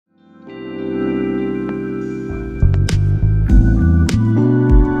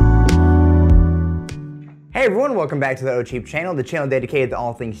Hey everyone, welcome back to the Cheap channel, the channel dedicated to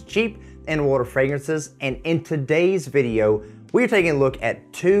all things cheap and water fragrances. And in today's video, we're taking a look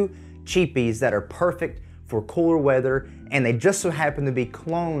at two cheapies that are perfect for cooler weather, and they just so happen to be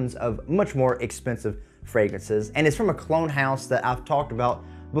clones of much more expensive fragrances. And it's from a clone house that I've talked about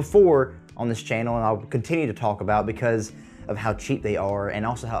before on this channel, and I'll continue to talk about because of how cheap they are and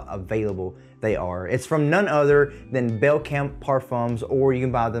also how available they are. It's from none other than BelcamParfums, or you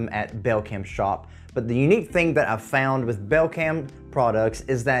can buy them at Belcam shop. But the unique thing that I've found with Belcam products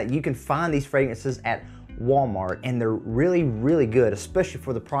is that you can find these fragrances at Walmart, and they're really, really good, especially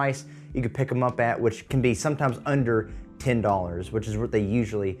for the price you can pick them up at, which can be sometimes under $10, which is what they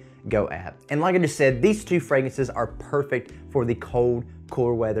usually go at. And like I just said, these two fragrances are perfect for the cold,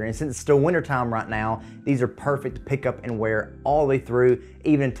 cooler weather. And since it's still wintertime right now, these are perfect to pick up and wear all the way through,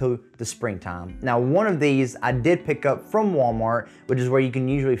 even until the springtime. Now, one of these I did pick up from Walmart, which is where you can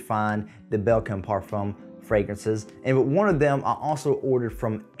usually find the BelcamParfums fragrances. And one of them I also ordered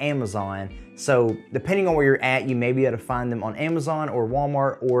from Amazon. So depending on where you're at, you may be able to find them on Amazon or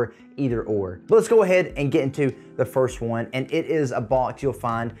Walmart or either or. But let's go ahead and get into the first one. And it is a box you'll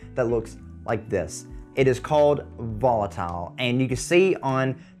find that looks like this. It is called Volatile, and you can see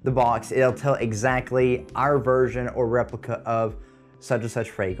on the box, it'll tell exactly our version or replica of such and such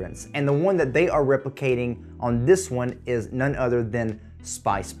fragrance. And the one that they are replicating on this one is none other than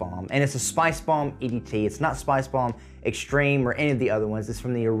Spice Bomb. And it's a Spice Bomb EDT. It's not Spice Bomb Extreme or any of the other ones. It's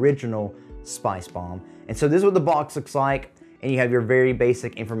from the original Spice Bomb. And so this is what the box looks like. And you have your very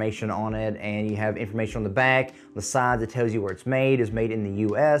basic information on it, and you have information on the back, on the sides. It tells you where it's made in the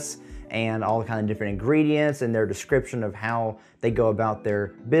US, and all kind of different ingredients and their description of how they go about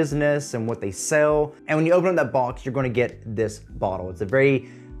their business and what they sell. And when you open up that box, you're going to get this bottle. It's a very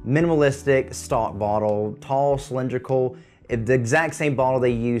minimalistic stock bottle, tall, cylindrical. It's the exact same bottle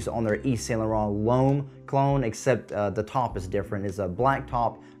they use on their Yves Saint Laurent L'Homme clone, except the top is different. It's a black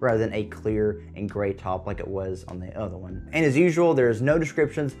top rather than a clear and gray top like it was on the other one. And as usual, there's no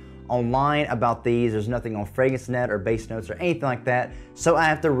descriptions online about these. There's nothing on FragranceNet or Base Notes or anything like that. So I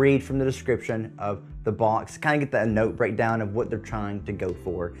have to read from the description of the box, kind of get that note breakdown of what they're trying to go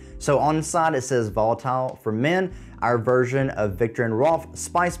for. So on the side it says Volatile for men. Our version of Viktor & Rolf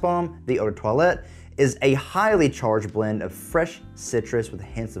Spice Bomb, the Eau de Toilette, is a highly charged blend of fresh citrus with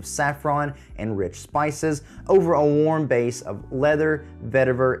hints of saffron and rich spices over a warm base of leather,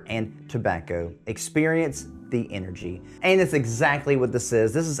 vetiver, and tobacco. Experience the energy. And that's exactly what this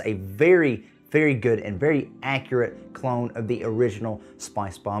is. This is a very, very good and very accurate clone of the original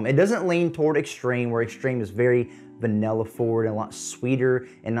Spice Bomb. It doesn't lean toward extreme, where extreme is very vanilla forward and a lot sweeter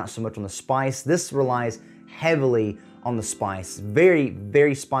and not so much on the spice. This relies heavily on the spice. Very,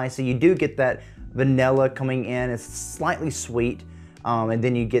 very spicy. You do get that vanilla coming in. It's slightly sweet, and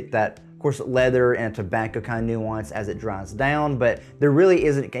then you get that, of course, leather and tobacco kind of nuance as it dries down, but there really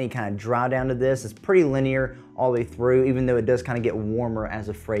isn't any kind of dry down to this. It's pretty linear all the way through, even though it does kind of get warmer as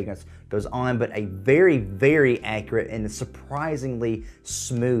the fragrance goes on, but a very, very accurate and surprisingly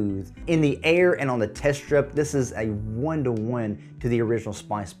smooth. In the air and on the test strip, this is a one-to-one to the original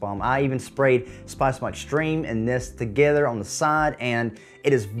Spice Bomb. I even sprayed Spice Bomb Extreme and this together on the side, and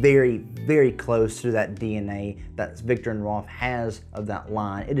it is very, very close to that DNA that Viktor & Rolf has of that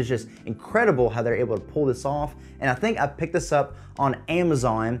line. It is just incredible how they're able to pull this off. And I think I picked this up on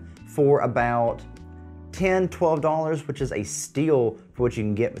Amazon for about $10, $12, which is a steal for what you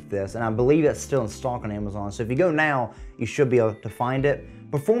can get with this. And I believe that's still in stock on Amazon. So if you go now, you should be able to find it.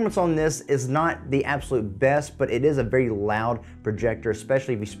 Performance on this is not the absolute best, but it is a very loud projector,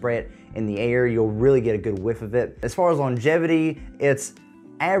 especially if you spray it in the air. You'll really get a good whiff of it. As far as longevity, it's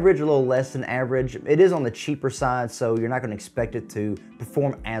average, a little less than average. It is on the cheaper side, so you're not going to expect it to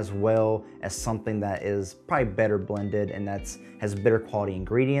perform as well as something that is probably better blended and has better quality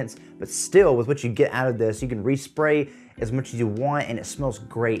ingredients. But still, with what you get out of this, you can respray as much as you want, and it smells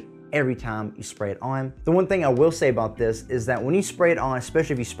great every time you spray it on. The one thing I will say about this is that when you spray it on,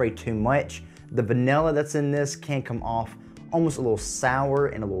 especially if you spray too much, the vanilla that's in this can come off almost a little sour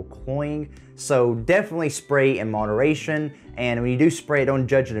and a little cloying. So definitely spray in moderation, and when you do spray it, don't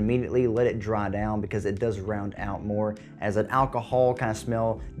judge it immediately. Let it dry down, because it does round out more as an alcohol kind of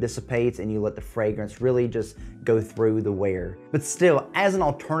smell dissipates, and you let the fragrance really just go through the wear. But still, as an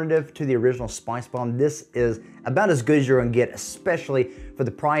alternative to the original Spice Bomb, this is about as good as you're gonna get, especially for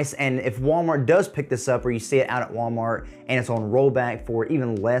the price. And if Walmart does pick this up, or you see it out at Walmart and it's on rollback for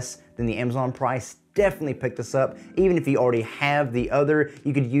even less than the Amazon price, definitely pick this up. Even if you already have the other,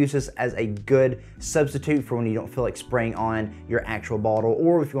 you could use this as a good substitute for when you don't feel like spraying on your actual bottle,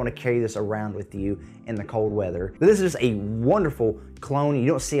 or if you want to carry this around with you in the cold weather. But this is just a wonderful clone. You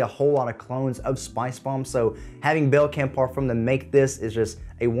don't see a whole lot of clones of Spice Bomb, so having Belcam Parfum to make this is just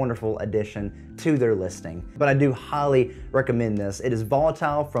a wonderful addition to their listing. But I do highly recommend this. It is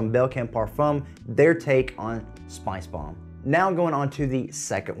Volatile from Belcam Parfum, their take on Spice Bomb. Now going on to the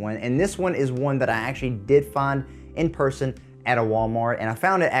second one, and this one is one that I actually did find in person at a Walmart, and I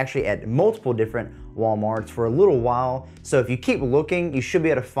found it actually at multiple different Walmarts for a little while. So if you keep looking, you should be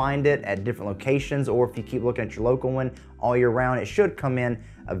able to find it at different locations, or if you keep looking at your local one all year round, it should come in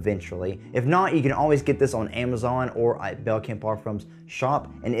eventually. If not, you can always get this on Amazon or at Belcam Parfums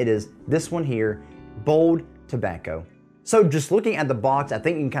shop, and it is this one here, Bold Tobacco. So just looking at the box, I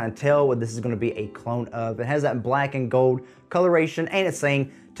think you can kind of tell what this is going to be a clone of. It has that black and gold coloration, and it's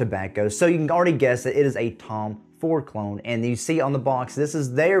saying tobacco. So you can already guess that it is a Tom Ford clone. And you see on the box, this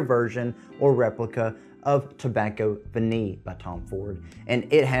is their version or replica of Tobacco Vanille by Tom Ford.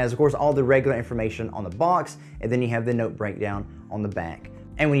 And it has, of course, all the regular information on the box, and then you have the note breakdown on the back.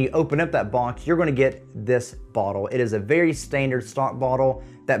 And when you open up that box, you're going to get this bottle. It is a very standard stock bottle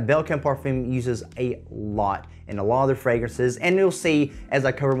that Belcam Parfum uses a lot in a lot of their fragrances. And you'll see, as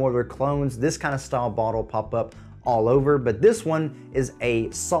I cover more of their clones, this kind of style bottle pop up all over. But this one is a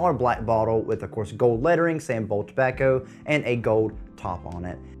solid black bottle with, of course, gold lettering saying Bold Tobacco and a gold top on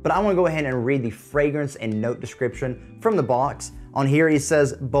it. But I want to go ahead and read the fragrance and note description from the box. On here it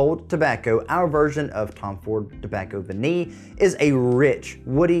says, Bold Tobacco, our version of Tom Ford Tobacco Vanille, is a rich,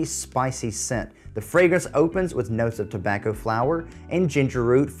 woody, spicy scent. The fragrance opens with notes of tobacco flower and ginger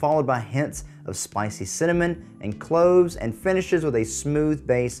root, followed by hints of spicy cinnamon and cloves, and finishes with a smooth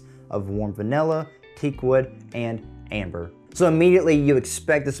base of warm vanilla, teakwood, and amber. So immediately you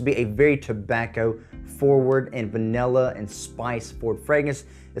expect this to be a very tobacco forward and vanilla and spice forward fragrance.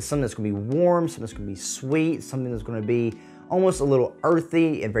 It's something that's going to be warm, something that's going to be sweet, something that's going to be almost a little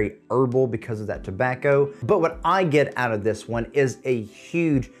earthy and very herbal because of that tobacco. But what I get out of this one is a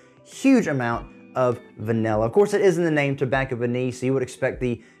huge, huge amount of vanilla. Of course, it is in the name Tobacco Vanille, so you would expect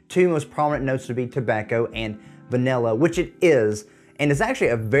the two most prominent notes to be tobacco and vanilla, which it is. And it's actually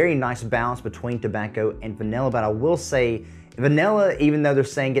a very nice balance between tobacco and vanilla, but I will say vanilla, even though they're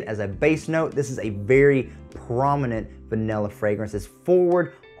saying it as a base note, this is a very prominent vanilla fragrance. It's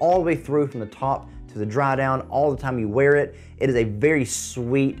forward all the way through from the top to the dry down all the time you wear it. It is a very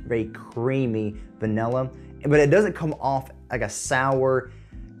sweet, very creamy vanilla, but it doesn't come off like a sour,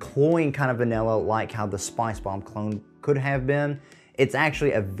 cloying kind of vanilla like how the Spice Bomb clone could have been. It's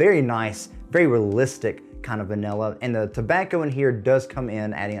actually a very nice, very realistic kind of vanilla, and the tobacco in here does come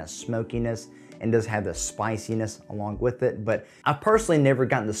in adding that smokiness and does have the spiciness along with it. But I've personally never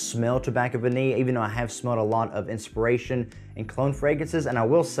gotten to smell Tobacco Vanille, even though I have smelled a lot of inspiration and clone fragrances, and I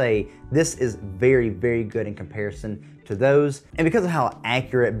will say this is very, very good in comparison to those. And because of how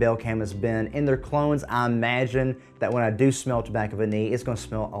accurate Belcam has been in their clones, I imagine that when I do smell Tobacco Vanille, it's gonna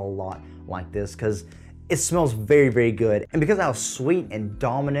smell a lot like this, because it smells very, very good. And because of how sweet and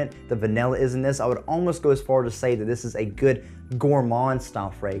dominant the vanilla is in this, I would almost go as far to say that this is a good gourmand style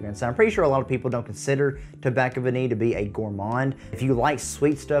fragrance. And I'm pretty sure a lot of people don't consider Tobacco Vanille to be a gourmand. If you like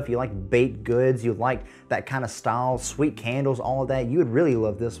sweet stuff, you like baked goods, you like that kind of style, sweet candles, all of that, you would really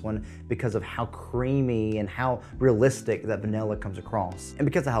love this one because of how creamy and how realistic that vanilla comes across. And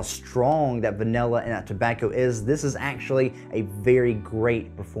because of how strong that vanilla and that tobacco is, this is actually a very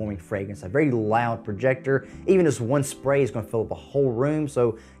great performing fragrance, a very loud projector. Even just one spray is going to fill up a whole room,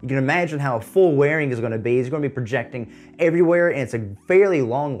 so you can imagine how a full wearing is going to be. It's going to be projecting everywhere, and it's a fairly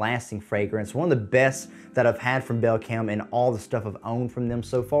long-lasting fragrance. One of the best that I've had from Belcam and all the stuff I've owned from them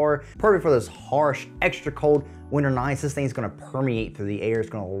so far. Perfect for those harsh, extra cold winter nights. This thing's gonna permeate through the air. It's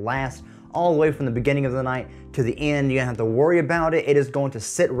gonna last all the way from the beginning of the night to the end. You don't have to worry about it. It is going to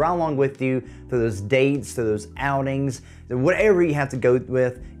sit right along with you through those dates, through those outings, whatever you have to go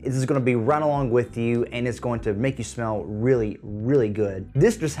with. This is going to be right along with you, and it's going to make you smell really, really good.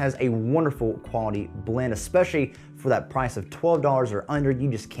 This just has a wonderful quality blend, especially for that price of $12 or under. You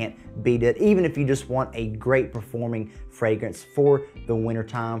just can't beat it. Even if you just want a great performing fragrance for the winter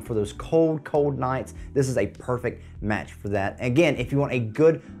time, for those cold, cold nights, this is a perfect match for that. Again, if you want a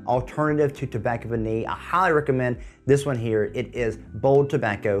good alternative to Tobacco Vanille, I highly recommend this one here. It is Bold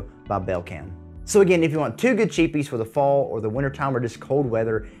Tobacco by Belcam. So again, if you want two good cheapies for the fall or the winter time or just cold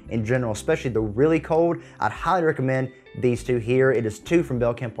weather in general, especially the really cold, I'd highly recommend these two here. It is two from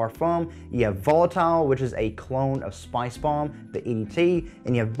BelcamParfums. You have Volatile, which is a clone of Spice Bomb, the EDT,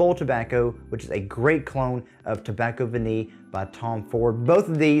 and you have Bold Tobacco, which is a great clone of Tobacco Vanille by Tom Ford. Both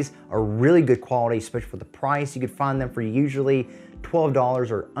of these are really good quality, especially for the price. You could find them for usually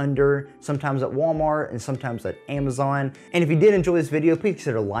 $12 or under, sometimes at Walmart and sometimes at Amazon. And if you did enjoy this video, please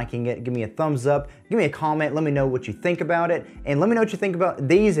consider liking it, give me a thumbs up, give me a comment, let me know what you think about it, and let me know what you think about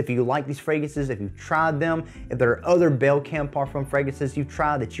these, if you like these fragrances, if you've tried them, if there are other Belcam Parfum fragrances you've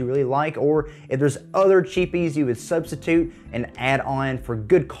tried that you really like, or if there's other cheapies you would substitute and add on for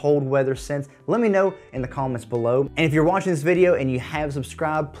good cold weather scents, let me know in the comments below. And if you're watching this video and you have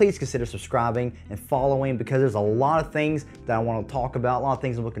subscribed, please consider subscribing and following, because there's a lot of things that I want to talk about, a lot of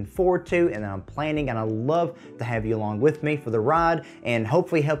things I'm looking forward to and that I'm planning, and I love to have you along with me for the ride and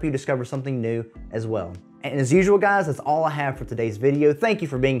hopefully help you discover something new as well. And as usual, guys, that's all I have for today's video. Thank you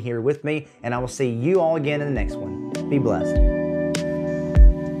for being here with me, and I will see you all again in the next one. Be blessed.